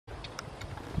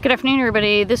Good afternoon,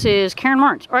 everybody. This is Karen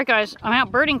Martz. All right, guys, I'm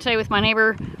out birding today with my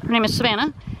neighbor. Her name is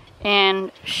Savannah,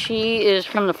 and she is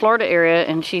from the Florida area,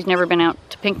 and she's never been out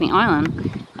to Pinckney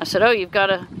Island. I said, oh, you've got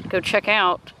to go check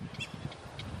out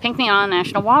Pinckney Island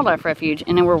National Wildlife Refuge.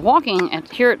 And then we're walking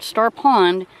here at Starr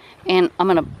Pond, and I'm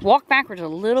going to walk backwards a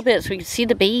little bit so we can see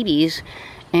the babies.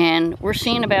 And we're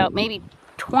seeing about maybe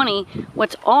 20.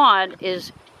 What's odd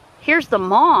is here's the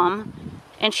mom,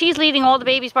 and she's leading all the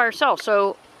babies by herself.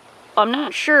 So I'm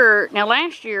not sure. Now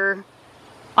last year,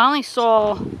 I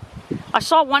saw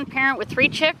one parent with 3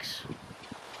 chicks.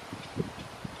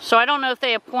 So I don't know if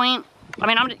they appoint. I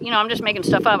mean, I'm just making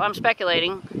stuff up. I'm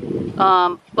speculating,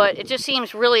 but it just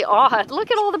seems really odd.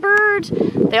 Look at all the birds.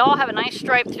 They all have a nice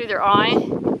stripe through their eye,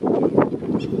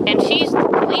 and she's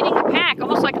leading the pack,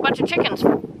 almost like a bunch of chickens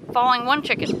following one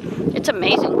chicken. It's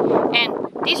amazing. And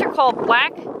these are called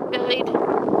black-bellied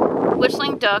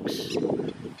whistling ducks,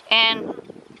 and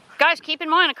guys, keep in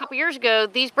mind, a couple years ago,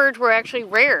 these birds were actually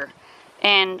rare.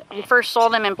 And we first saw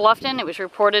them in Bluffton. It was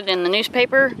reported in the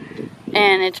newspaper.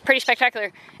 And it's pretty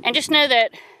spectacular. And just know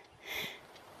that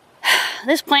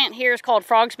this plant here is called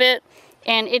frogspit.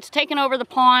 And it's taken over the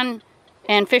pond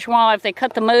and Fish and Wildlife. They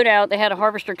cut the moat out. They had a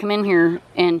harvester come in here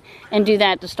and do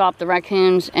that to stop the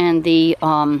raccoons and the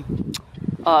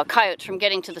coyotes from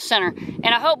getting to the center. And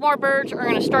I hope more birds are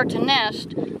going to start to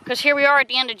nest. Because here we are at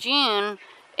the end of June.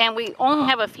 And we only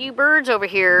have a few birds over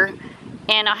here,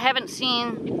 and I haven't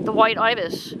seen the white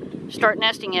ibis start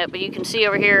nesting yet, but you can see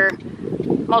over here,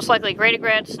 most likely great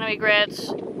egrets, snowy egrets,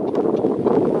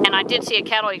 and I did see a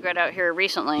cattle egret out here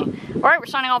recently. All right, we're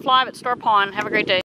signing off live at Starr Pond. Have a great day.